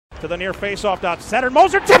to the near faceoff dot. Center,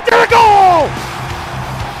 Moser tipped to the goal!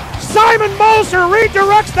 Simon Moser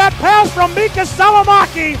redirects that pass from Mika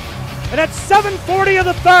Salamaki. And at 7:40 of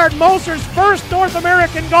the third, Moser's first North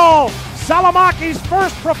American goal. Salamaki's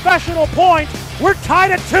first professional point. We're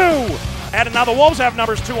tied at 2. And now the Wolves have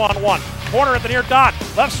numbers 2-on-1. Corner at the near dot.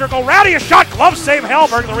 Left circle, Rowdy, a shot. Glove save,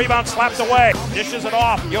 Hellberg. The rebound slapped away. Dishes it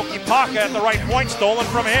off. Yoki Paka at the right point. Stolen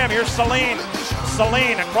from him. Here's Saline.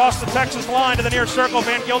 Saline across the Texas line to the near circle.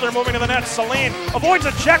 Van Gilder moving to the net. Saline avoids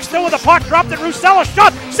a check. Still with the puck. Dropped it. Roussel, a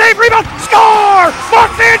shot. Save, rebound. Score!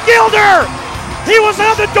 Mark Van Gilder! He was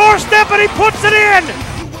on the doorstep and he puts it in!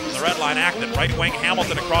 The red line acted. Right wing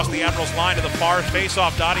Hamilton across the Admirals line to the far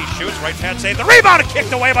face-off dot. He shoots. Right pad save. The rebound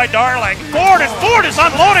kicked away by Darling. Ford, and Ford is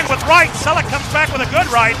unloading with right. Selleck comes back with a good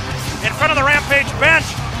right. In front of the Rampage bench.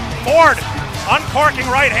 Ford uncorking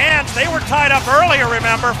right hands. They were tied up earlier,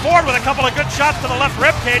 remember. Ford with a couple of good shots to the left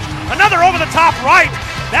ribcage. Another over the top right.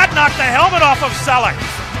 That knocked the helmet off of Selleck.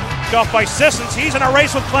 Off by Sissons. He's in a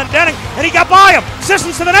race with Clendenning, and he got by him.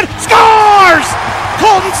 Sissons to the net. Scores!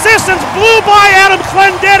 Colton Sissons blew by Adam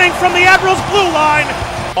Clendenning from the Admirals blue line.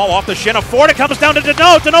 Ball off the shin of Ford. It comes down to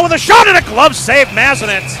Deneau. Deneau with a shot and a glove save.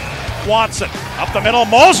 Mazenitz. Watson up the middle.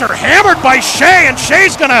 Moser hammered by Shea, and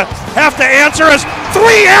Shea's going to have to answer as 3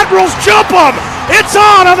 Admirals jump him. It's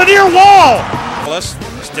on the near wall.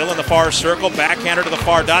 Still in the far circle, backhander to the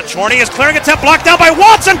far dot. Chorney is clearing attempt, blocked down by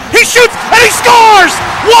Watson. He shoots and he scores!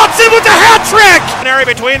 Watson with the hat trick!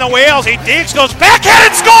 Between the wheels, he digs, goes backhand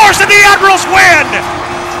and scores, and the Admirals win!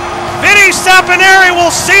 Vinny Sapineri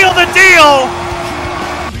will seal the deal.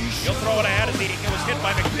 He'll throw it ahead as he was hit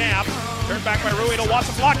by McNabb. Turned back by Rui to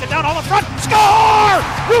Watson, blocked it down, all in front. Score!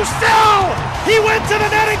 Roussel! He went to the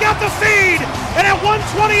net and got the feed! And at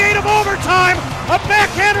 1:28 of overtime, a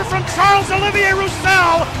backhander from Charles Olivier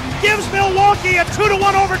Roussel gives Milwaukee a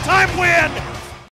 2-1 overtime win.